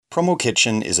Promo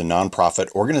Kitchen is a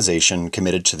nonprofit organization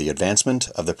committed to the advancement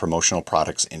of the promotional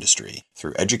products industry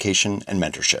through education and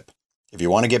mentorship. If you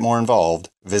want to get more involved,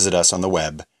 visit us on the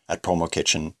web at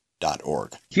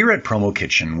promokitchen.org. Here at Promo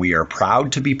Kitchen, we are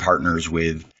proud to be partners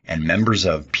with and members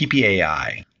of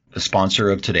PPAI, the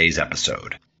sponsor of today's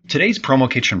episode. Today's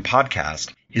Promo Kitchen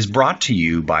podcast is brought to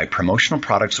you by Promotional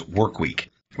Products Workweek,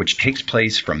 which takes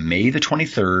place from May the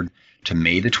 23rd to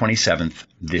May the 27th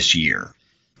this year.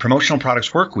 Promotional Products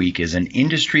Workweek is an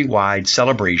industry-wide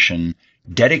celebration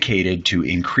dedicated to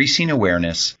increasing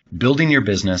awareness, building your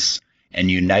business, and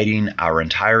uniting our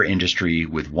entire industry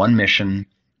with one mission,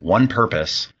 one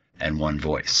purpose, and one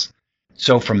voice.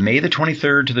 So from May the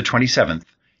 23rd to the 27th,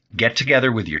 get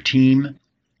together with your team,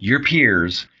 your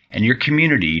peers, and your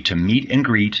community to meet and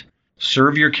greet,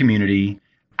 serve your community,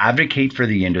 advocate for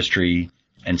the industry,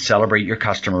 and celebrate your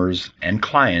customers and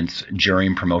clients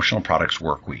during Promotional Products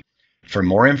Workweek. For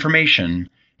more information,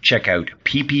 check out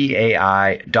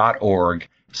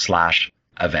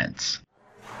ppai.org/events.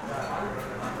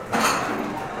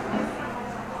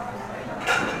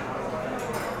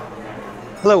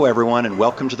 Hello, everyone, and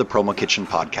welcome to the Promo Kitchen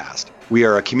podcast. We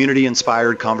are a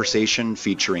community-inspired conversation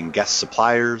featuring guest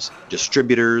suppliers,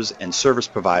 distributors, and service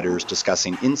providers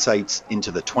discussing insights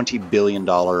into the $20 billion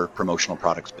promotional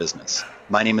products business.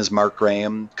 My name is Mark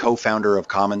Graham, co-founder of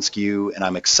commonsku, and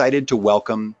I'm excited to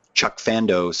welcome Chuck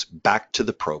Fandos back to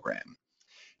the program.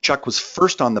 Chuck was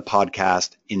first on the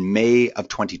podcast in May of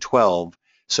 2012,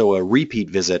 so a repeat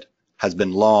visit has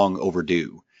been long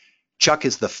overdue. Chuck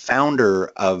is the founder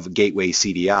of Gateway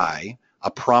CDI,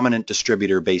 a prominent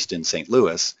distributor based in St.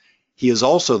 Louis. He is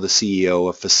also the CEO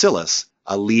of Facilis,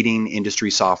 a leading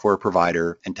industry software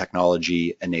provider and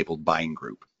technology-enabled buying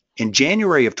group. In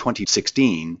January of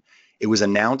 2016, it was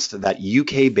announced that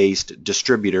UK-based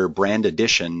distributor Brand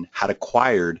Addition had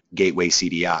acquired Gateway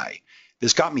CDI.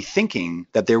 This got me thinking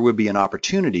that there would be an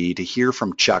opportunity to hear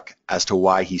from Chuck as to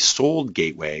why he sold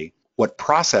Gateway, what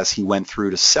process he went through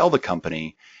to sell the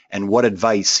company, and what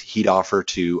advice he'd offer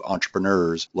to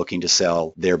entrepreneurs looking to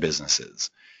sell their businesses.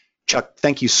 Chuck,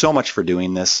 thank you so much for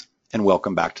doing this, and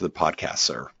welcome back to the podcast,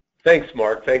 sir. Thanks,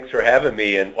 Mark. Thanks for having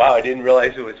me. And wow, I didn't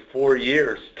realize it was 4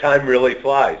 years. Time really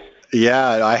flies.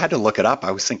 Yeah, I had to look it up.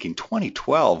 I was thinking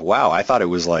 2012. Wow, I thought it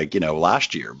was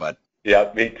last year, but... Yeah,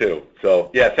 me too.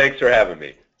 So, yeah, thanks for having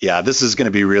me. Yeah, this is going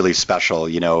to be really special.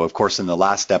 Of course, in the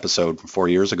last episode from 4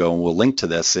 years ago, and we'll link to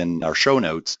this in our show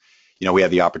notes, we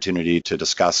had the opportunity to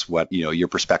discuss what, your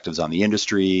perspectives on the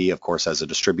industry, of course, as a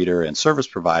distributor and service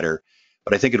provider.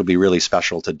 But I think it'll be really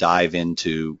special to dive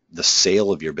into the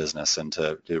sale of your business and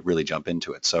to really jump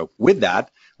into it. So with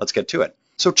that, let's get to it.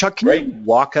 So Chuck, can you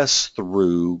walk us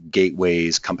through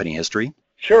Gateway's company history?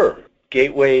 Sure.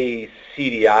 Gateway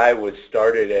CDI was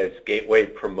started as Gateway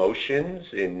Promotions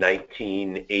in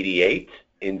 1988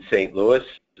 in St. Louis.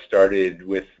 Started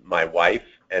with my wife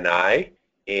and I,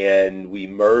 and we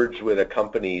merged with a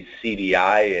company,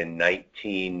 CDI, in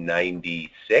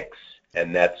 1996,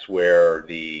 and that's where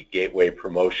the Gateway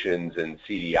Promotions and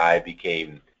CDI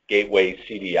became Gateway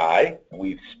CDI.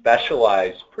 We've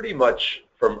specialized pretty much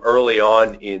from early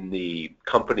on in the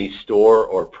company store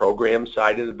or program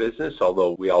side of the business,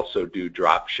 although we also do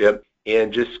drop ship,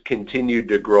 and just continued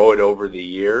to grow it over the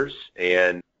years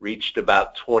and reached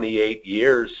about 28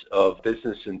 years of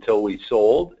business until we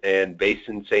sold, and based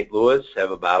in St. Louis,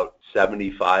 have about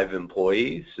 75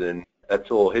 employees, and that's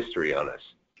a little history on us.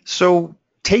 So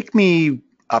take me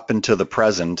up into the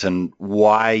present and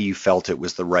why you felt it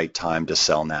was the right time to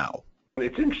sell now.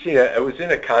 It's interesting. I was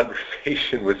in a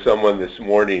conversation with someone this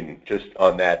morning just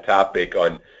on that topic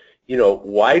on,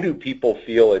 why do people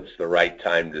feel it's the right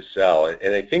time to sell?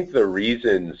 And I think the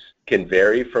reasons can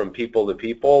vary from people to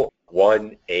people.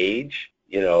 One, age,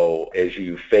 as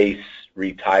you face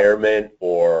retirement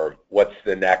or what's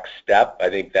the next step, I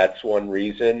think that's one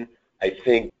reason. I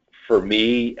think for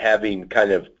me, having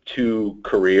kind of two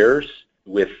careers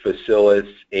with Facilis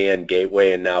and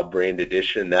Gateway and now Brand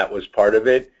Addition, that was part of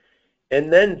it.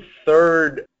 And then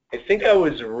third, I think I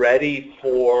was ready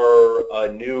for a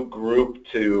new group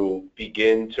to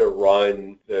begin to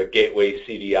run the Gateway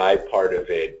CDI part of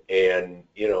it. And,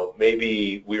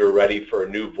 maybe we were ready for a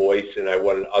new voice, and I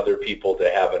wanted other people to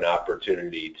have an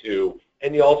opportunity too.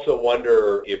 And you also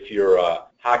wonder if you're a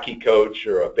hockey coach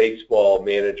or a baseball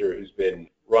manager who's been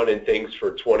running things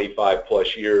for 25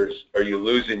 plus years, are you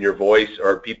losing your voice, or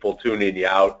are people tuning you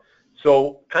out?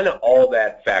 So kind of all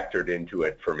that factored into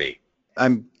it for me.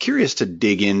 I'm curious to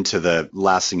dig into the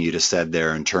last thing you just said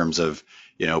there in terms of,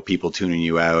 people tuning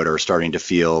you out or starting to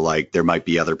feel like there might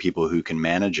be other people who can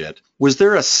manage it. Was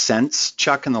there a sense,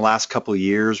 Chuck, in the last couple of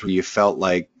years where you felt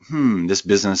like, this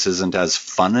business isn't as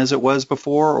fun as it was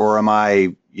before, or am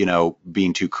I,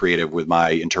 being too creative with my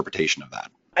interpretation of that?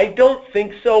 I don't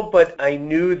think so, but I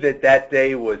knew that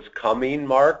day was coming,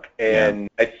 Mark, and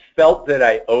I felt that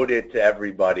I owed it to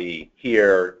everybody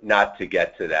here not to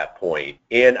get to that point.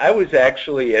 And I was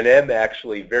actually, and am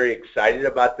actually, very excited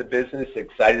about the business,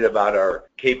 excited about our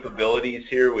capabilities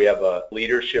here. We have a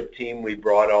leadership team we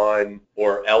brought on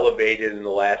or elevated in the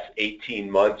last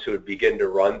 18 months who would begin to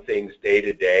run things day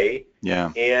to day.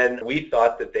 Yeah. And we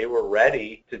thought that they were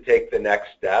ready to take the next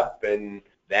step, and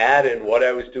that and what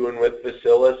I was doing with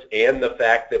Facilis and the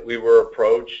fact that we were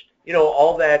approached,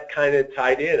 all that kind of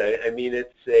tied in. I mean,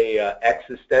 it's a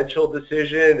existential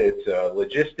decision, it's a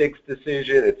logistics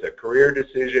decision, it's a career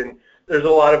decision. There's a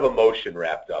lot of emotion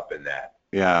wrapped up in that.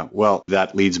 Yeah, well,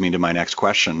 that leads me to my next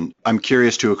question. I'm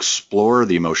curious to explore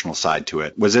the emotional side to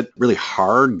it. Was it really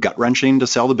hard, gut-wrenching to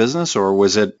sell the business, or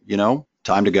was it,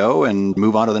 time to go and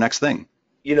move on to the next thing?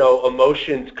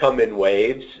 Emotions come in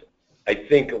waves. I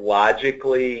think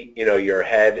logically, your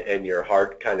head and your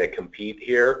heart kind of compete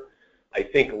here. I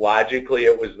think logically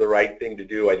it was the right thing to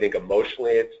do. I think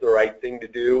emotionally it's the right thing to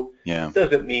do. Yeah. It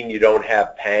doesn't mean you don't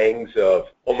have pangs of,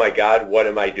 oh my God, what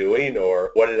am I doing?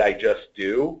 Or what did I just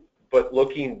do? But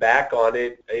looking back on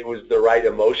it, it was the right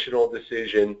emotional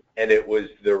decision and it was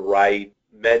the right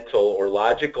mental or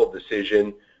logical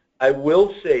decision. I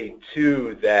will say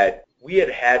too that we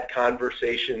had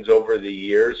conversations over the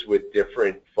years with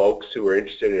different folks who were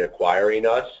interested in acquiring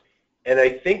us. And I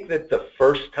think that the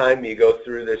first time you go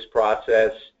through this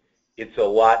process, it's a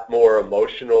lot more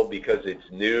emotional because it's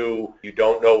new. You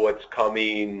don't know what's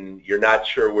coming. You're not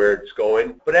sure where it's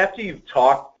going. But after you've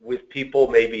talked with people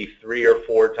maybe 3 or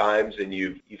 4 times and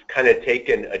you've kind of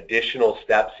taken additional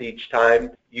steps each time,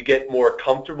 you get more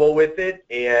comfortable with it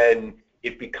and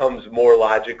it becomes more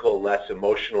logical and less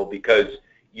emotional because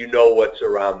you know what's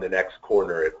around the next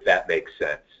corner, if that makes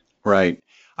sense. Right.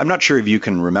 I'm not sure if you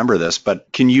can remember this, but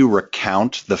can you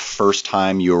recount the first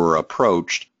time you were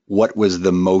approached? What was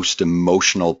the most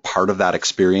emotional part of that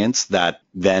experience that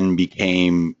then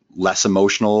became less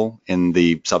emotional in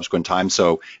the subsequent time?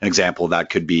 So an example of that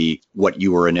could be what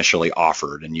you were initially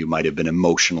offered, and you might have been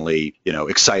emotionally,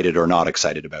 excited or not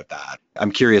excited about that.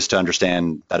 I'm curious to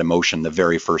understand that emotion the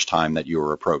very first time that you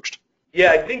were approached.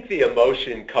 Yeah, I think the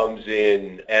emotion comes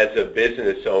in as a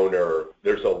business owner.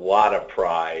 There's a lot of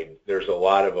pride. There's a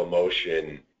lot of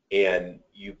emotion. And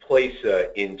you place an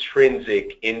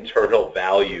intrinsic internal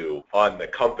value on the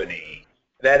company.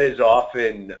 That is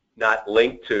often not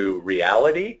linked to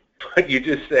reality, but you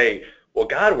just say, well,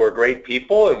 God, we're great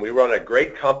people and we run a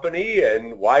great company,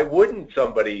 and why wouldn't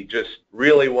somebody just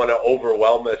really want to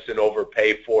overwhelm us and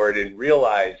overpay for it and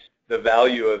realize the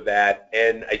value of that?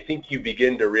 And I think you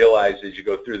begin to realize as you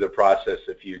go through the process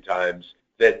a few times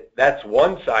that that's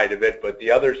one side of it, but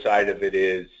the other side of it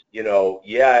is,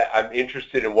 I'm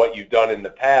interested in what you've done in the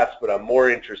past, but I'm more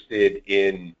interested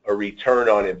in a return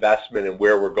on investment and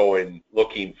where we're going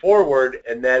looking forward.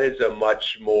 And that is a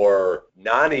much more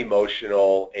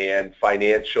non-emotional and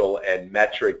financial and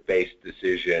metric-based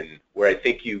decision where I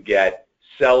think you get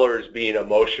sellers being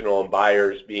emotional and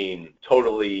buyers being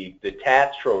totally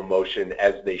detached from emotion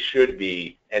as they should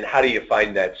be. And how do you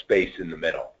find that space in the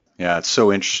middle? Yeah, it's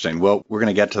so interesting. Well, we're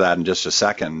going to get to that in just a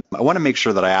second. I want to make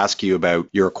sure that I ask you about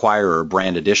your acquirer,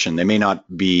 Brand Addition. They may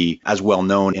not be as well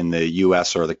known in the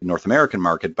U.S. or the North American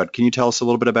market, but can you tell us a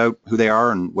little bit about who they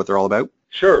are and what they're all about?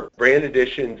 Sure. Brand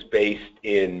Addition's based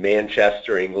in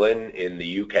Manchester, England, in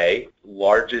the UK,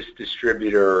 largest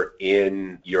distributor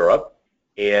in Europe,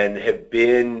 and have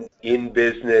been in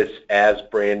business as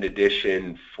Brand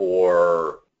Addition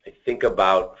for, I think,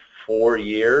 about 4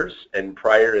 years, and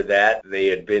prior to that, they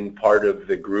had been part of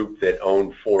the group that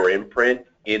owned 4imprint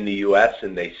in the U.S.,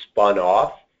 and they spun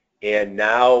off. And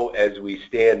now, as we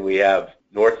stand, we have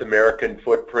North American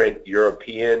footprint,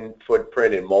 European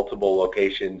footprint in multiple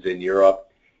locations in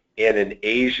Europe, and an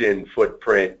Asian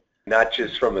footprint, not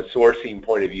just from a sourcing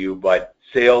point of view, but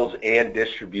sales and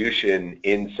distribution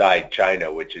inside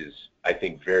China, which is, I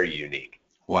think, very unique.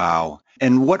 Wow.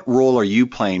 And what role are you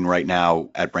playing right now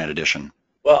at Brand Addition?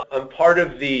 Well, I'm part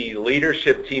of the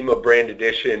leadership team of Brand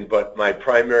Addition, but my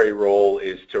primary role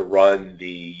is to run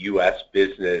the U.S.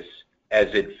 business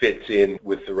as it fits in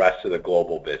with the rest of the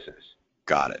global business.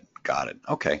 Got it.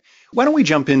 Okay. Why don't we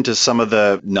jump into some of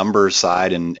the numbers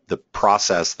side and the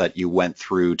process that you went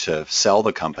through to sell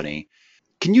the company?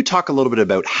 Can you talk a little bit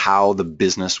about how the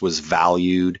business was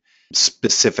valued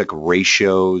specific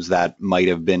ratios that might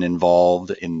have been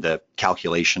involved in the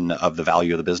calculation of the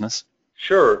value of the business?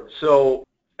 Sure. So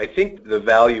I think the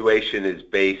valuation is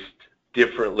based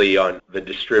differently on the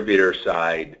distributor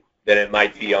side than it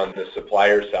might be on the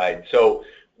supplier side. So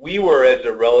we were, as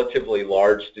a relatively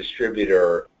large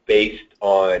distributor, based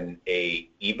on a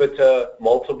EBITDA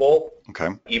multiple. Okay.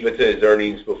 EBITDA is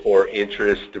earnings before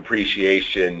interest,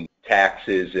 depreciation,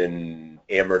 taxes, and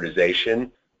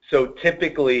amortization. So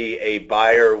typically a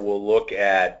buyer will look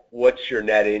at what's your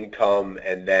net income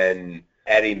and then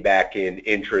adding back in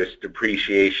interest,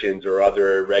 depreciations, or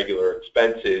other irregular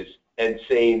expenses and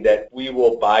saying that we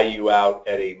will buy you out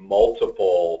at a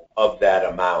multiple of that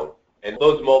amount. And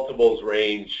those multiples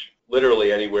range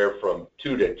literally anywhere from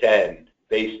 2 to 10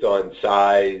 based on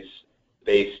size,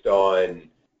 based on,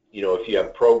 if you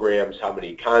have programs, how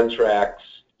many contracts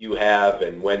you have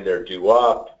and when they're due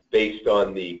up, based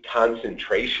on the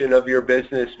concentration of your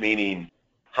business, meaning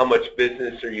how much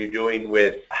business are you doing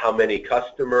with how many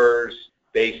customers,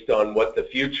 based on what the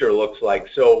future looks like.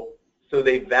 So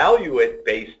they value it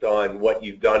based on what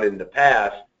you've done in the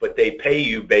past, but they pay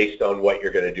you based on what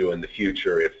you're going to do in the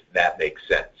future, if that makes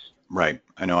sense. Right.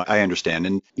 I know. I understand.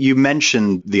 And you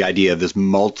mentioned the idea of this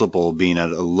multiple being at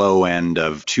a low end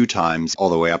of 2 times all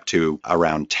the way up to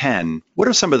around 10. What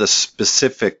are some of the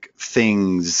specific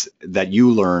things that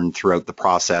you learned throughout the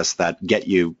process that get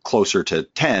you closer to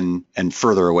 10 and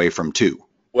further away from 2?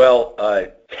 Well,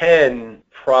 10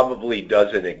 probably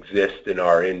doesn't exist in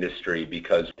our industry,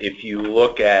 because if you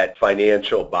look at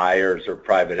financial buyers or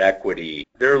private equity,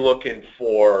 they're looking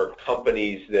for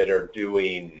companies that are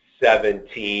doing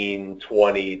 17,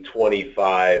 20,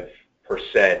 25%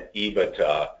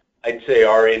 EBITDA. I'd say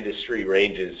our industry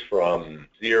ranges from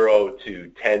 0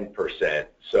 to 10%.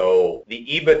 So the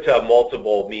EBITDA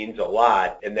multiple means a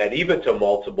lot, and that EBITDA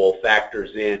multiple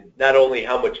factors in not only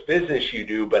how much business you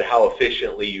do, but how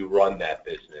efficiently you run that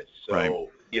business. So, right.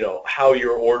 How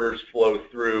your orders flow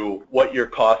through, what your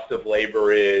cost of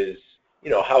labor is,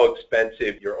 how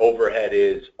expensive your overhead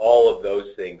is, all of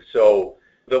those things. So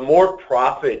the more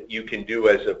profit you can do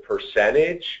as a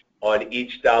percentage on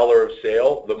each dollar of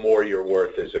sale, the more you're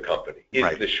worth as a company, is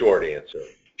right. The short answer.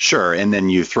 Sure. And then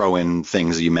you throw in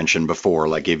things you mentioned before,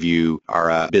 like if you are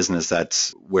a business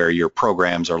that's where your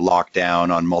programs are locked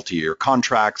down on multi-year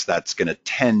contracts, that's going to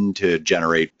tend to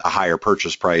generate a higher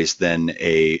purchase price than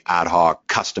a ad hoc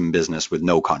custom business with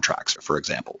no contracts, for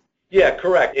example. Yeah,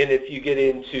 correct. And if you get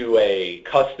into a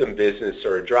custom business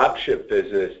or a dropship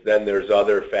business, then there's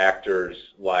other factors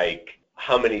like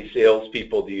how many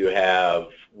salespeople do you have?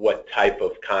 What type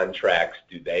of contracts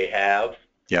do they have?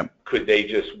 Yep. Could they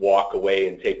just walk away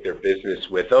and take their business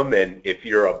with them? And if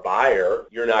you're a buyer,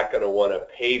 you're not going to want to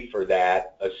pay for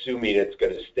that, assuming it's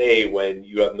going to stay when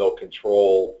you have no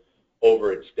control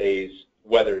over it stays,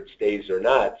 whether it stays or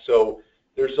not. So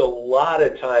there's a lot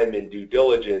of time in due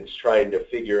diligence trying to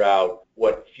figure out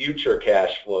what future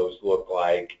cash flows look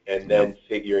like and then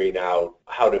figuring out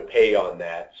how to pay on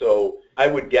that. So I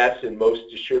would guess in most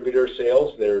distributor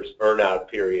sales, there's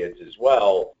earn-out periods as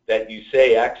well that you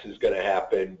say X is going to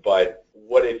happen, but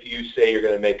what if you say you're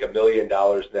going to make $1 million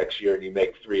next year and you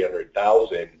make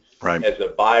 $300,000? Right. As a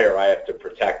buyer, I have to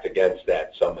protect against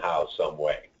that somehow, some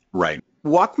way. Right.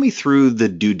 Walk me through the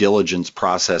due diligence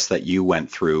process that you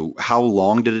went through. How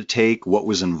long did it take? What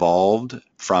was involved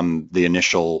from the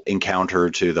initial encounter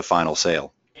to the final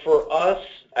sale? For us,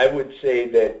 I would say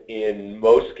that in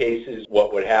most cases,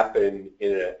 what would happen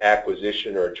in an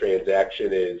acquisition or a transaction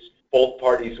is both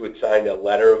parties would sign a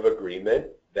letter of agreement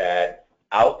that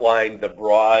outlined the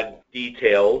broad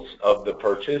details of the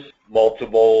purchase,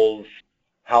 multiples,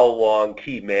 how long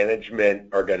key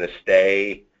management are going to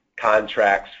stay,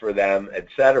 contracts for them,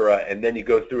 etc. And then you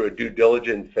go through a due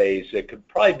diligence phase that could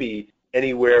probably be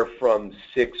anywhere from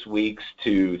 6 weeks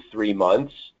to 3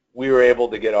 months. We were able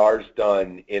to get ours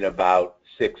done in about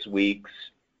 6 weeks,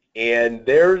 and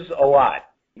there's a lot.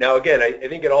 Now, again, I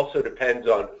think it also depends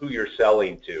on who you're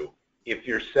selling to. If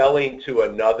you're selling to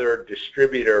another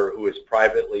distributor who is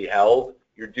privately held,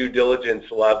 your due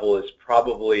diligence level is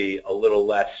probably a little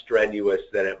less strenuous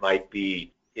than it might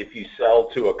be if you sell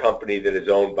to a company that is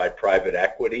owned by private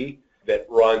equity that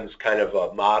runs kind of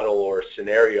a model or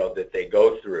scenario that they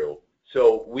go through.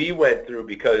 So we went through,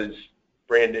 because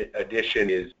Brand Addition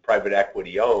is private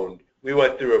equity owned, we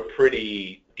went through a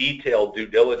pretty detailed due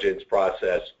diligence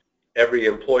process. Every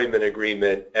employment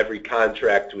agreement, every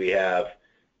contract we have,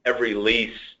 every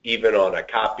lease, even on a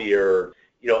copier,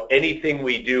 anything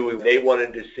we do, they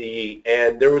wanted to see,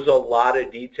 and there was a lot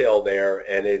of detail there,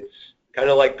 and it's kind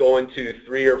of like going to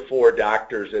 3 or 4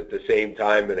 doctors at the same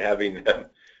time and having them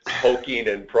poking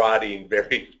and prodding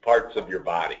various parts of your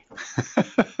body.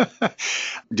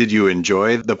 Did you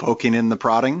enjoy the poking and the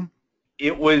prodding?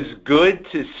 It was good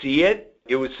to see it.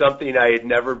 It was something I had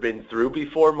never been through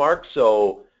before, Mark,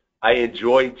 so I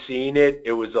enjoyed seeing it.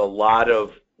 It was a lot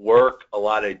of work, a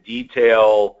lot of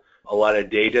detail, a lot of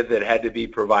data that had to be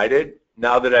provided.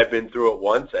 Now that I've been through it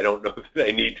once, I don't know that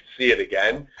I need to see it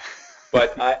again.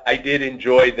 But I did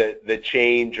enjoy the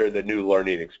change or the new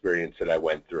learning experience that I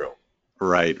went through.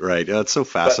 Right. That's so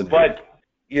fascinating. But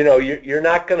you know, you're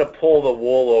not going to pull the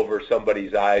wool over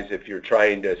somebody's eyes if you're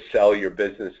trying to sell your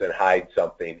business and hide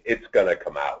something. It's going to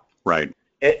come out. Right.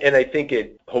 And I think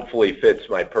it hopefully fits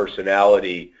my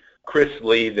personality. Chris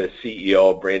Lee, the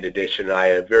CEO of Brand Addition, and I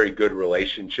had a very good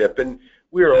relationship, and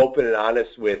we were open and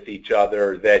honest with each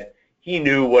other that he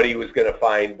knew what he was going to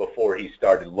find before he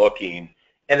started looking.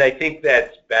 And I think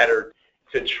that's better.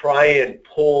 To try and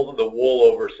pull the wool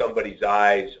over somebody's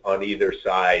eyes on either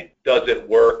side doesn't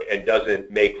work and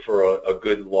doesn't make for a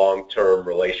good long-term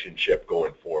relationship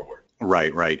going forward.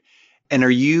 Right. And are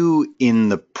you in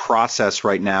the process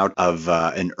right now of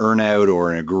an earnout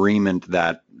or an agreement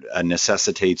that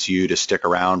necessitates you to stick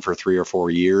around for 3 or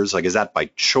 4 years? Like, is that by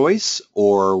choice,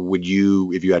 or would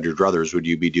you, if you had your druthers, would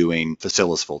you be doing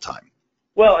Facilis full time?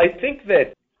 Well, I think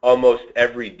that almost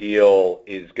every deal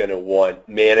is going to want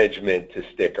management to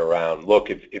stick around.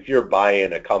 Look, if you're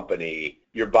buying a company,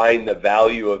 you're buying the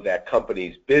value of that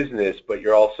company's business, but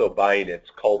you're also buying its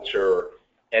culture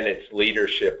and its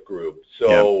leadership group.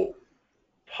 So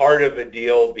part of a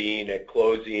deal being at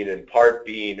closing and part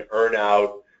being earn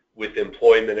out with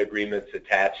employment agreements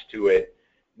attached to it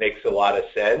makes a lot of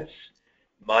sense.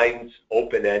 Mine's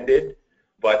open-ended,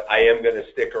 but I am going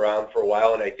to stick around for a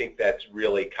while, and I think that's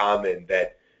really common,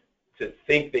 that to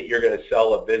think that you're going to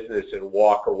sell a business and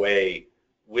walk away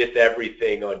with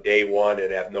everything on day one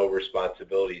and have no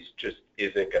responsibilities just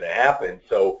isn't going to happen.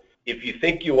 So if you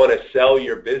think you want to sell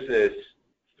your business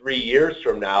 3 years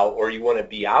from now, or you want to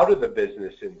be out of the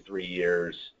business in 3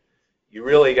 years, you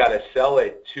really got to sell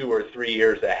it 2 or 3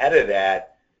 years ahead of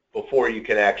that before you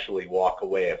can actually walk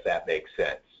away, if that makes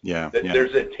sense. Yeah.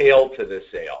 There's a tail to the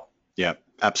sale. Yeah,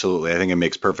 absolutely. I think it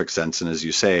makes perfect sense. And as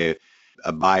you say,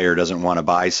 a buyer doesn't want to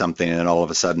buy something and then all of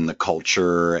a sudden the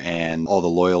culture and all the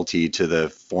loyalty to the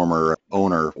former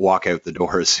owner walk out the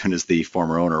door as soon as the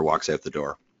former owner walks out the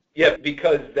door. Yeah,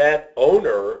 because that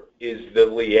owner is the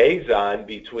liaison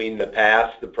between the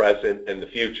past, the present, and the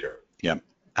future. Yeah,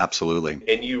 absolutely.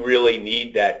 And you really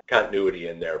need that continuity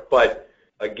in there. But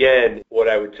again, what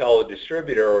I would tell a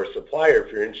distributor or a supplier,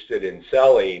 if you're interested in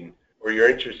selling, or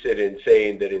you're interested in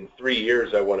saying that in 3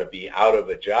 years I want to be out of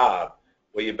a job,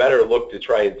 well, you better look to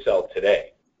try and sell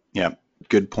today. Yeah,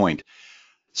 good point.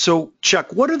 So,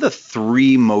 Chuck, what are the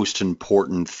 3 most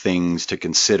important things to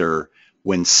consider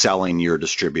when selling your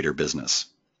distributor business?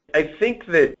 I think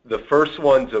that the first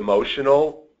one's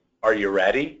emotional. Are you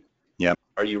ready? Yeah.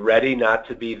 Are you ready not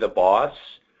to be the boss?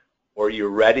 Are you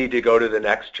ready to go to the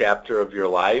next chapter of your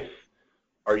life?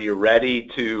 Are you ready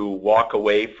to walk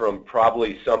away from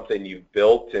probably something you've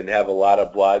built and have a lot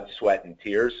of blood, sweat, and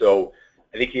tears? So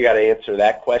I think you got to answer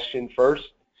that question first.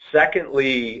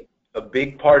 Secondly, a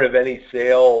big part of any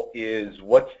sale is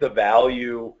what's the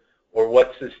value or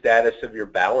what's the status of your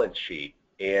balance sheet?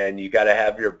 And you got to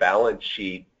have your balance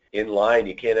sheet in line.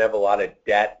 You can't have a lot of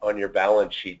debt on your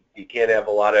balance sheet. You can't have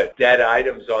a lot of debt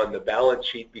items on the balance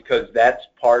sheet, because that's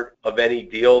part of any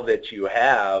deal that you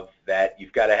have, that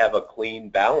you've got to have a clean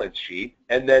balance sheet.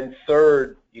 And then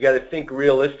third, you got to think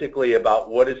realistically about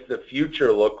what does the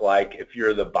future look like if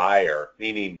you're the buyer,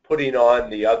 meaning putting on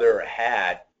the other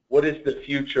hat. What does the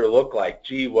future look like?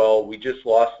 Gee, well, we just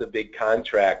lost a big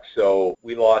contract, so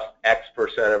we lost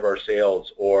X% of our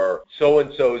sales, or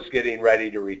so-and-so is getting ready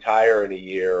to retire in a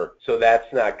year, so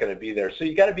that's not going to be there. So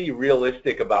you got to be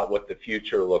realistic about what the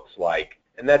future looks like.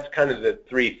 And that's kind of the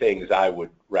 3 things I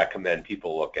would recommend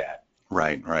people look at.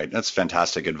 Right. That's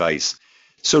fantastic advice.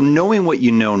 So knowing what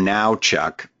you know now,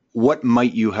 Chuck, what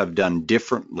might you have done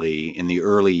differently in the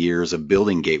early years of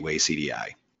building Gateway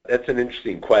CDI? That's an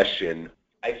interesting question.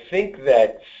 I think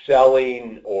that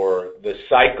selling, or the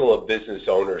cycle of business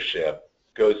ownership,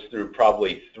 goes through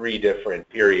probably 3 different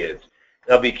periods.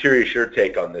 And I'll be curious your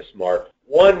take on this, Mark.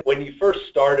 One, when you first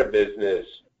start a business,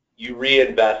 you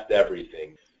reinvest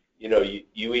everything. You know,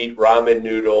 you eat ramen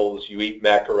noodles, you eat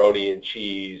macaroni and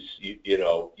cheese,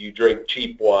 you drink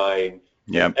cheap wine.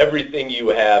 Yep. Everything you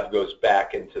have goes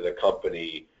back into the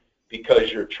company,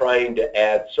 because you're trying to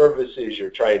add services, you're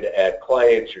trying to add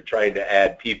clients, you're trying to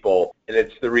add people, and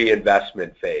it's the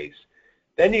reinvestment phase.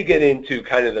 Then you get into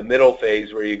kind of the middle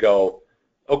phase where you go,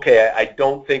 okay, I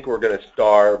don't think we're going to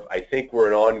starve. I think we're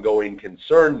an ongoing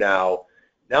concern now.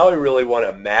 Now I really want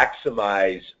to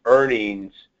maximize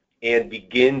earnings and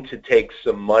begin to take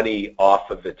some money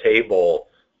off of the table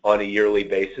on a yearly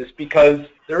basis, because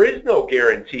there is no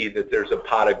guarantee that there's a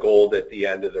pot of gold at the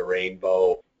end of the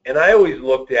rainbow. And I always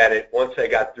looked at it once I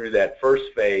got through that first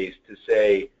phase to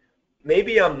say,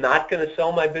 maybe I'm not going to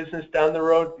sell my business down the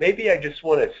road. Maybe I just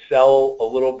want to sell a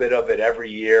little bit of it every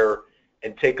year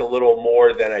and take a little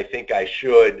more than I think I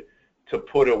should to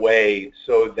put away,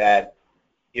 so that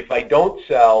if I don't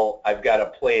sell, I've got a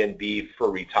plan B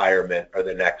for retirement or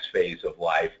the next phase of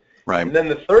life. Right. And then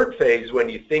the third phase, when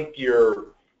you think you're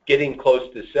getting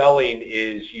close to selling,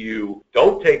 is you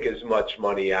don't take as much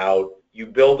money out, you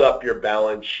build up your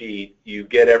balance sheet, you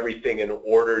get everything in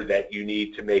order that you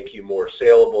need to make you more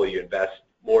saleable, you invest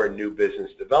more in new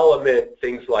business development,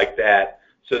 things like that,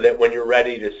 so that when you're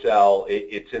ready to sell,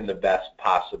 it's in the best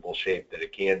possible shape that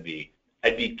it can be.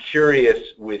 I'd be curious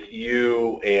with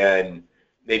you, and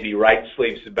maybe right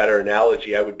sleeve's a better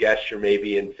analogy. I would guess you're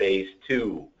maybe in phase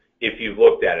 2 if you've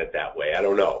looked at it that way. I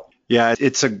don't know. Yeah,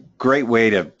 it's a great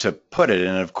way to put it.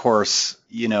 And of course,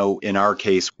 in our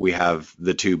case, we have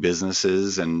the two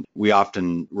businesses, and we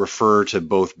often refer to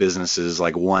both businesses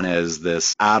like one as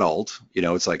this adult,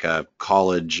 it's like a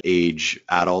college age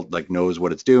adult, like knows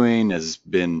what it's doing, has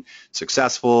been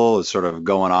successful, is sort of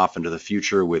going off into the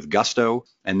future with gusto.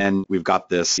 And then we've got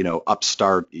this,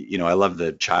 upstart, I love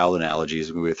the child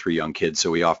analogies. We have 3 young kids,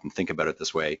 so we often think about it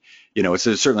this way. It's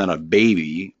certainly not a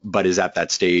baby, but is at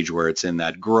that stage where it's in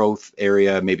that growth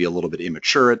area, maybe a little bit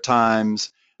immature at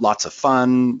times, lots of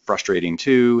fun, frustrating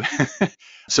too.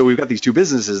 So we've got these two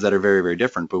businesses that are very, very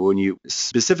different. But when you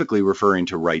specifically referring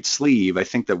to Right Sleeve, I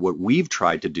think that what we've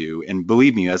tried to do, and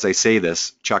believe me, as I say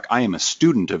this, Chuck, I am a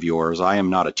student of yours. I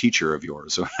am not a teacher of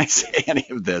yours. So when I say any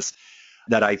of this,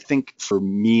 that I think for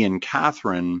me and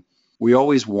Catherine, we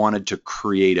always wanted to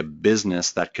create a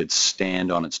business that could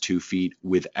stand on its 2 feet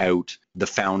without the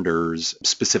founders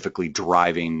specifically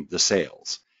driving the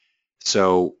sales.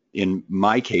 So in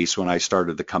my case, when I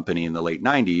started the company in the late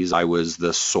 90s, I was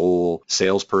the sole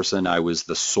salesperson. I was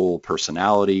the sole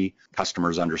personality.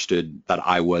 Customers understood that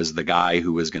I was the guy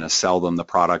who was going to sell them the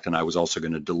product, and I was also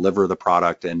going to deliver the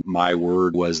product, and my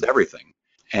word was everything.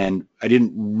 And I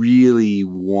didn't really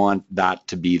want that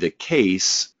to be the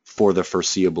case for the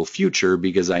foreseeable future,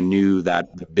 because I knew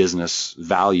that the business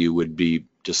value would be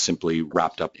just simply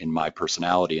wrapped up in my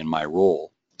personality and my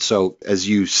role. So as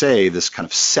you say, this kind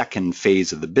of second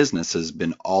phase of the business has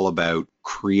been all about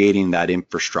creating that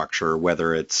infrastructure,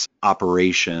 whether it's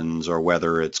operations or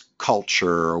whether it's culture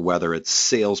or whether it's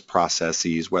sales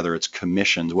processes, whether it's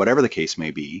commissions, whatever the case may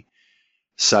be,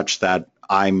 such that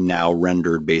I'm now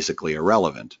rendered basically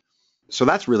irrelevant. So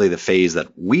that's really the phase that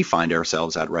we find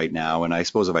ourselves at right now. And I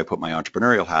suppose if I put my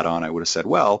entrepreneurial hat on, I would have said,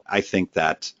 well, I think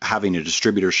that having a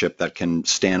distributorship that can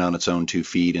stand on its own 2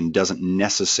 feet and doesn't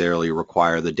necessarily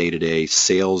require the day-to-day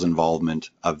sales involvement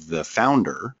of the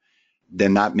founder,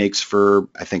 then that makes for,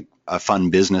 I think, a fun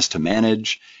business to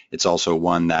manage. It's also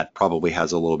one that probably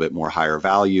has a little bit more higher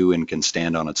value and can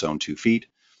stand on its own 2 feet.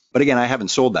 But again, I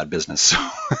haven't sold that business,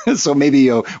 so maybe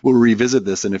we'll revisit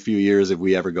this in a few years if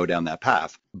we ever go down that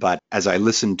path. But as I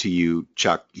listen to you,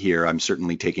 Chuck, here, I'm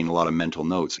certainly taking a lot of mental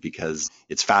notes, because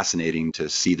it's fascinating to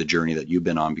see the journey that you've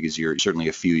been on, because you're certainly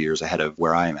a few years ahead of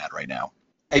where I am at right now.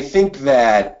 I think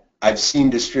that I've seen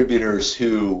distributors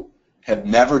who have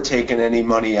never taken any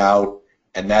money out,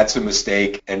 and that's a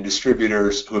mistake, and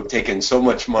distributors who have taken so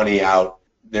much money out,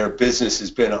 their business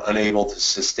has been unable to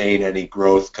sustain any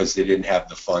growth because they didn't have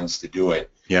the funds to do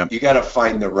it. Yeah. You got to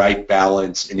find the right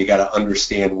balance, and you got to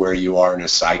understand where you are in a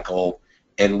cycle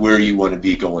and where you want to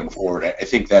be going forward. I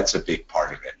think that's a big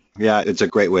part of it. Yeah, it's a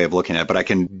great way of looking at it, but I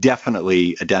can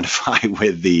definitely identify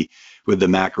with the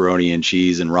macaroni and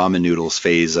cheese and ramen noodles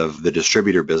phase of the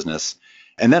distributor business.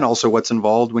 And then also what's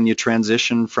involved when you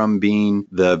transition from being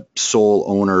the sole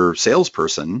owner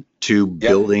salesperson to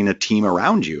building a team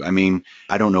around you. I mean,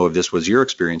 I don't know if this was your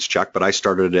experience, Chuck, but I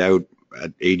started out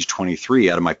at age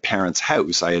 23 out of my parents'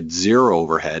 house. I had zero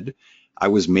overhead. I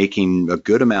was making a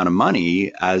good amount of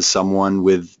money as someone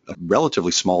with a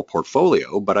relatively small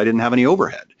portfolio, but I didn't have any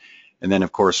overhead. And then,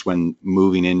 of course, when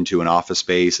moving into an office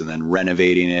space and then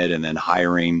renovating it and then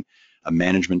hiring a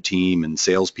management team and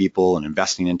salespeople and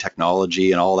investing in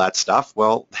technology and all that stuff,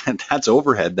 well, that's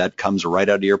overhead that comes right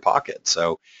out of your pocket.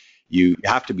 So you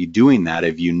have to be doing that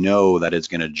if you know that it's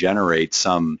going to generate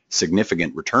some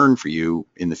significant return for you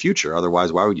in the future.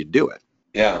 Otherwise, why would you do it?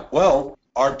 Yeah, well,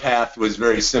 our path was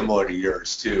very similar to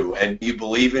yours too. And you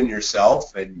believe in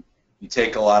yourself and you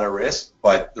take a lot of risk,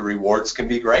 but the rewards can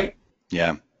be great.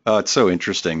 Yeah. Oh, it's so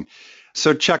interesting.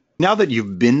 So Chuck, now that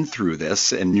you've been through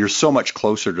this and you're so much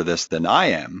closer to this than I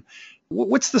am,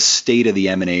 what's the state of the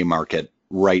M&A market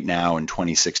right now in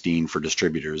 2016 for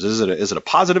distributors? Is it a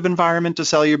positive environment to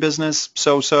sell your business,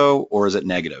 so, or is it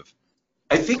negative?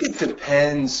 I think it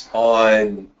depends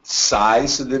on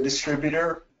size of the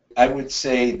distributor. I would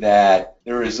say that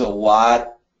there is a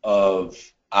lot of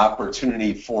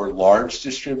opportunity for large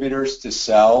distributors to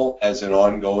sell as an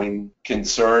ongoing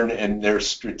concern, and there's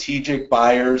strategic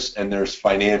buyers and there's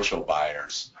financial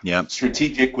buyers. Yeah.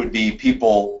 Strategic would be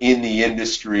people in the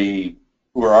industry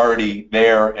who are already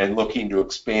there and looking to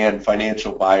expand.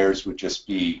 Financial buyers would just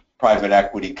be private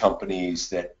equity companies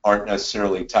that aren't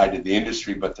necessarily tied to the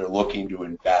industry, but they're looking to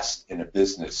invest in a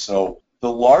business. So the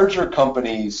larger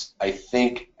companies, I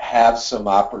think, have some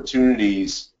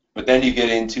opportunities, but then you get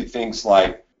into things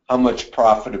like how much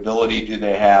profitability do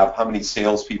they have, how many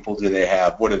salespeople do they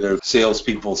have, what do their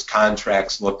salespeople's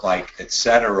contracts look like,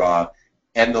 etc.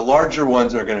 And the larger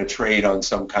ones are going to trade on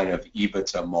some kind of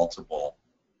EBITDA multiple.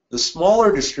 The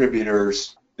smaller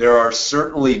distributors, there are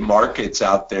certainly markets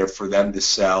out there for them to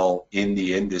sell in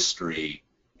the industry.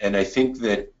 And I think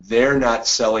that they're not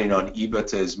selling on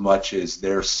EBITDA as much as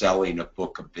they're selling a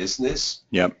book of business.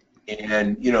 Yep.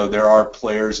 And, there are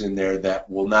players in there that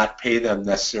will not pay them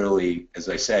necessarily, as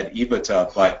I said,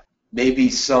 EBITDA, but maybe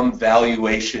some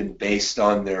valuation based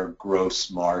on their gross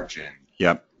margin.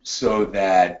 Yep. So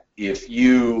that if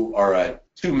you are a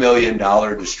 $2 million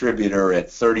distributor at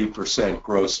 30%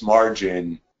 gross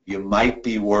margin, you might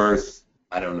be worth,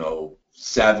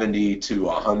 70 to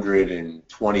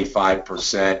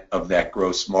 125% of that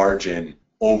gross margin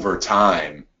over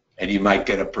time. And you might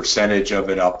get a percentage of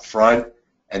it up front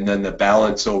and then the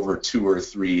balance over 2 or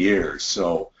 3 years.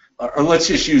 So, or let's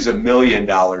just use $1 million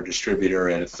distributor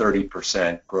at a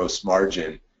 30% gross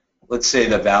margin. Let's say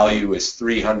the value is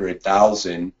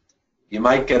 $300,000. You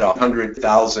might get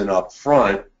 $100,000 up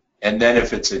front, and then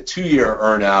if it's a 2-year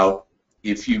earnout,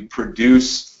 if you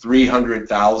produce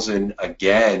 $300,000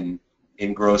 again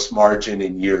in gross margin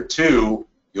in year 2,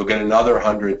 you'll get another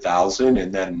 $100,000,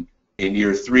 and then in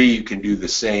year 3 you can do the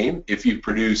same. If you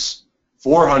produce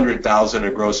 $400,000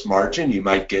 of gross margin, you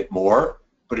might get more,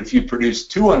 but if you produce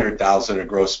 $200,000 of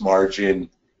gross margin,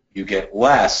 you get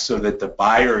less, so that the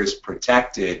buyer is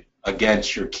protected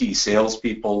against your key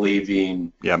salespeople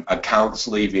leaving, yep, accounts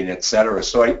leaving, etc.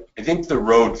 So I think the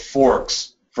road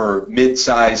forks for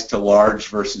mid-sized to large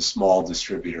versus small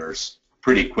distributors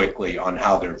pretty quickly on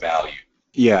how they're valued.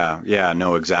 Yeah,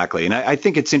 no, exactly. And I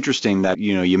think it's interesting that,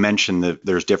 you mentioned that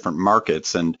there's different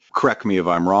markets, and correct me if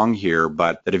I'm wrong here,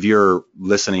 but that if you're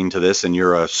listening to this and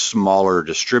you're a smaller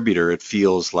distributor, it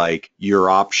feels like your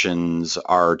options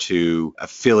are to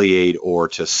affiliate or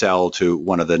to sell to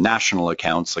one of the national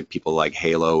accounts, like people like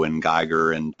Halo and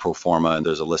Geiger and Proforma, and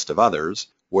there's a list of others.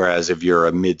 Whereas if you're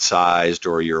a mid-sized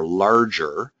or you're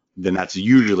larger, then that's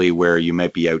usually where you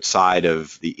might be outside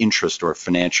of the interest or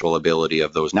financial ability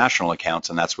of those national accounts,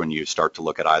 and that's when you start to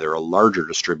look at either a larger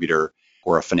distributor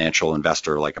or a financial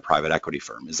investor like a private equity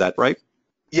firm. Is that right?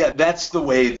 Yeah, that's the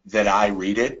way that I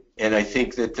read it, and I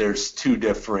think that there's 2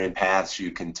 different paths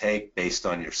you can take based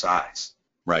on your size.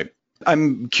 Right.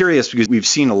 I'm curious because we've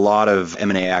seen a lot of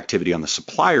M&A activity on the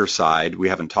supplier side. We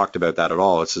haven't talked about that at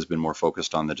all. This has been more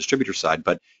focused on the distributor side,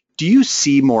 but do you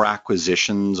see more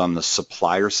acquisitions on the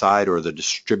supplier side or the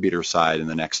distributor side in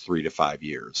the next 3 to 5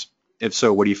 years? If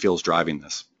so, what do you feel is driving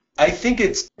this? I think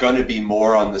it's going to be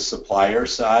more on the supplier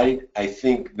side. I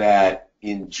think that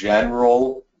in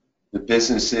general, the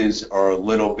businesses are a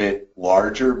little bit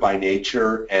larger by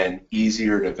nature and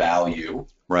easier to value.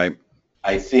 Right.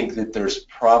 I think that there's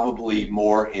probably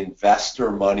more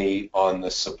investor money on the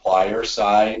supplier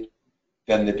side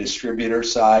than the distributor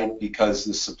side, because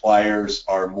the suppliers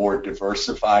are more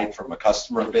diversified from a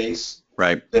customer base,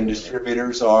 right, than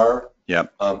distributors are.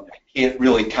 Yep. I can't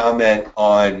really comment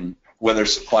on whether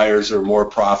suppliers are more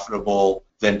profitable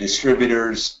than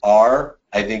distributors are.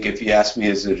 I think if you ask me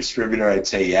as a distributor, I'd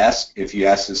say yes. If you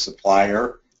ask a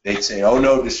supplier, they'd say, oh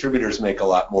no, distributors make a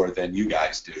lot more than you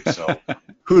guys do. So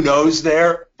who knows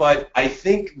there? But I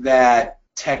think that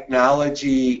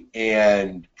technology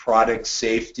and product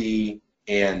safety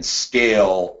and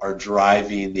scale are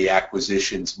driving the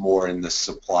acquisitions more in the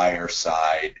supplier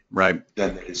side, right,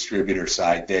 than the distributor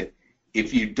side. That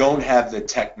if you don't have the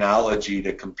technology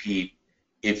to compete,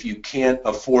 if you can't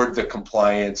afford the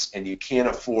compliance and you can't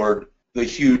afford the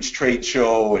huge trade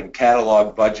show and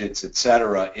catalog budgets,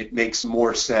 etc., it makes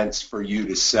more sense for you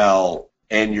to sell,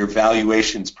 and your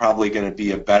valuation's probably going to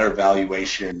be a better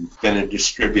valuation than a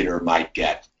distributor might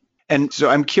get. And so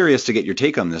I'm curious to get your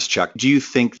take on this, Chuck. Do you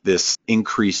think this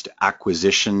increased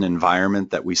acquisition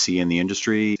environment that we see in the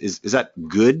industry, is that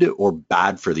good or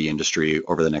bad for the industry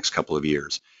over the next couple of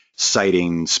years?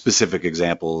 Citing specific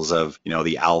examples of,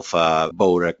 the Alpha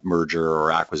Boda merger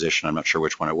or acquisition, I'm not sure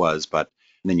which one it was, but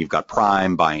then you've got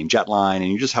Prime buying Jetline,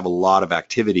 and you just have a lot of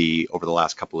activity over the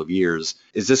last couple of years.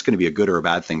 Is this going to be a good or a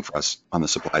bad thing for us on the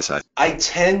supply side? I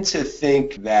tend to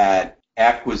think that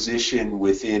acquisition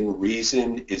within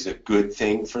reason is a good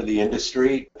thing for the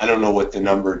industry. I don't know what the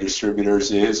number of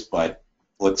distributors is, but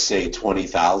let's say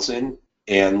 20,000.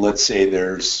 And let's say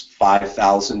there's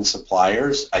 5,000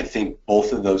 suppliers. I think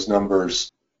both of those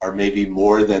numbers are maybe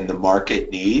more than the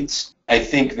market needs. I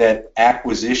think that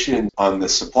acquisition on the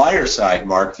supplier side,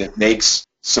 Mark, that makes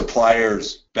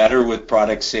suppliers better with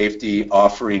product safety,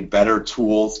 offering better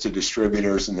tools to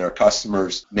distributors and their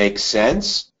customers makes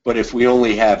sense. But if we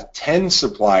only have 10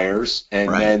 suppliers and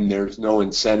then there's no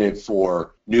incentive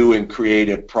for new and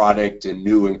creative product and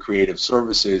new and creative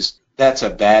services, that's a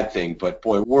bad thing. But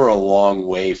boy, we're a long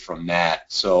way from that.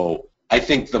 So I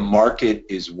think the market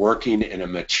is working in a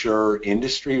mature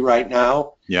industry right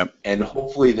now. Yep. And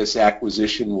hopefully this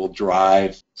acquisition will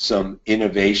drive some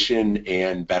innovation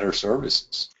and better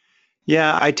services.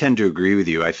 Yeah, I tend to agree with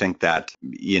you. I think that,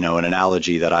 an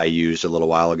analogy that I used a little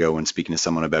while ago when speaking to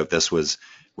someone about this was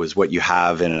what you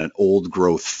have in an old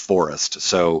growth forest.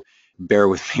 So bear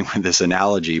with me with this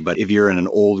analogy, but if you're in an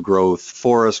old growth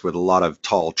forest with a lot of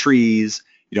tall trees,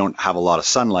 you don't have a lot of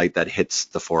sunlight that hits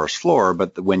the forest floor,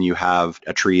 but when you have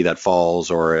a tree that falls,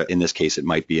 or in this case it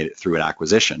might be through an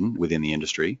acquisition within the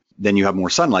industry, then you have more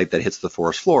sunlight that hits the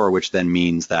forest floor, which then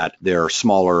means that there are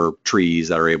smaller trees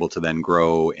that are able to then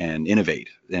grow and innovate.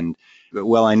 And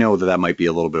well, I know that might be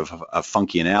a little bit of a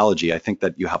funky analogy. I think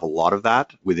that you have a lot of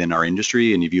that within our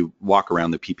industry. And if you walk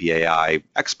around the PPAI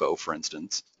Expo, for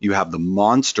instance, you have the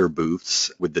monster booths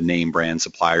with the name brand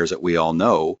suppliers that we all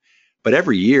know. But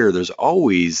every year, there's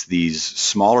always these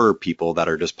smaller people that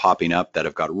are just popping up that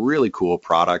have got really cool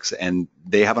products, and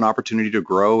they have an opportunity to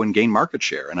grow and gain market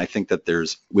share. And I think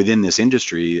that within this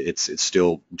industry, it's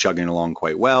still chugging along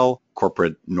quite well.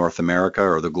 Corporate North America,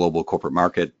 or the global corporate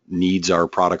market, needs our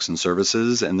products and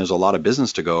services, and there's a lot of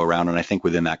business to go around. And I think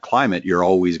within that climate, you're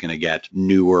always going to get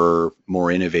newer, more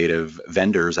innovative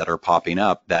vendors that are popping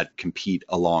up that compete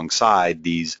alongside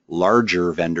these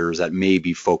larger vendors that may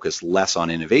be focused less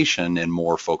on innovation and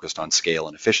more focused on scale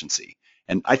and efficiency.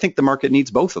 And I think the market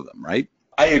needs both of them, right?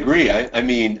 I agree.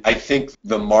 I think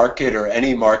the market, or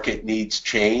any market, needs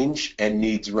change and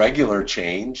needs regular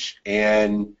change.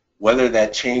 And whether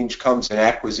that change comes in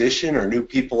acquisition or new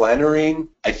people entering,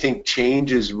 I think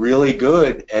change is really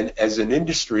good. And as an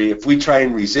industry, if we try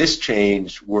and resist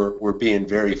change, we're being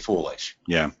very foolish.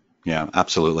 Yeah,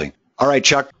 absolutely. All right,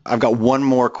 Chuck, I've got one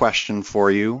more question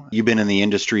for you. You've been in the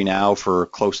industry now for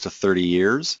close to 30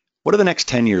 years. What do the next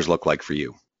 10 years look like for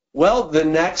you? Well, the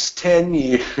next 10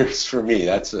 years for me,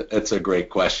 that's a great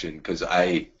question, because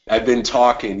I've been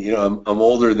talking, I'm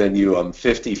older than you, I'm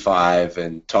 55,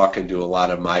 and talking to a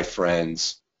lot of my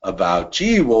friends about,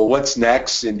 what's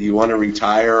next, and do you want to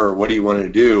retire, or what do you want to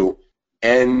do?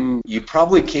 And you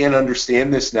probably can't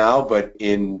understand this now, but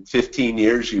in 15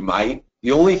 years you might.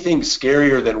 The only thing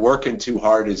scarier than working too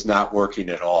hard is not working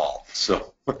at all.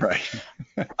 So right.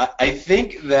 I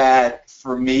think that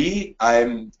for me,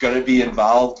 I'm going to be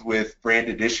involved with Brand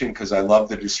Addition because I love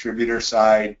the distributor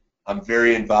side. I'm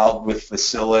very involved with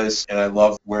Facilis, and I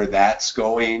love where that's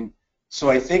going.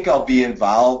 So I think I'll be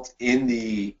involved in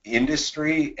the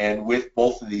industry and with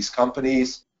both of these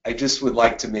companies. I just would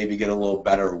like to maybe get a little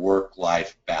better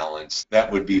work-life balance.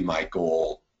 That would be my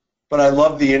goal. But I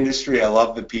love the industry, I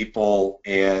love the people,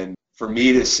 and for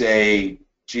me to say,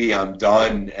 I'm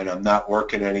done and I'm not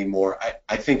working anymore,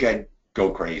 I think I'd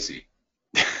go crazy.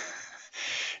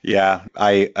 Yeah,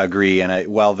 I agree. And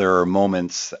while there are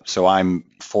moments, so I'm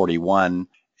 41,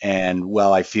 and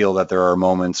while I feel that there are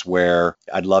moments where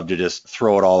I'd love to just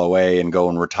throw it all away and go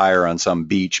and retire on some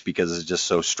beach because it's just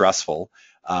so stressful,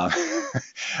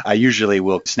 I usually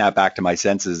will snap back to my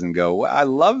senses and go, well, I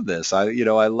love this. I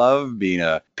love being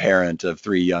a parent of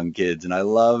 3 young kids, and I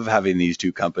love having these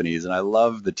 2 companies, and I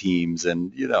love the teams,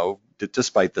 and,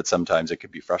 despite that sometimes it can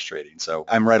be frustrating. So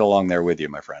I'm right along there with you,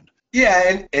 my friend. Yeah,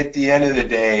 and at the end of the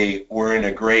day, we're in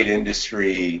a great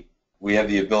industry. We have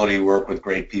the ability to work with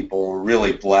great people. We're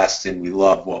really blessed, and we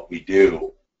love what we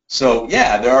do. So,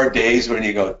 yeah, there are days when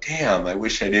you go, damn, I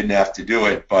wish I didn't have to do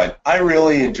it, but I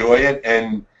really enjoy it,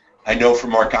 and I know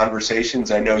from our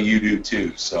conversations, I know you do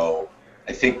too. So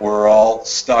I think we're all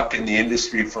stuck in the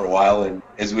industry for a while, and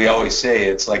as we always say,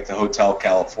 it's like the Hotel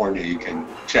California. You can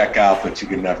check out, but you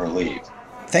can never leave.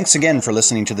 Thanks again for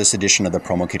listening to this edition of the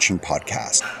Promo Kitchen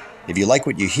podcast. If you like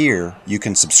what you hear, you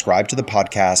can subscribe to the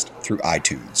podcast through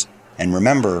iTunes. And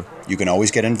remember, you can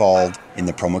always get involved in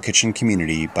the Promo Kitchen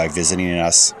community by visiting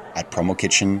us at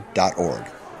promokitchen.org.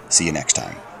 See you next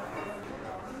time.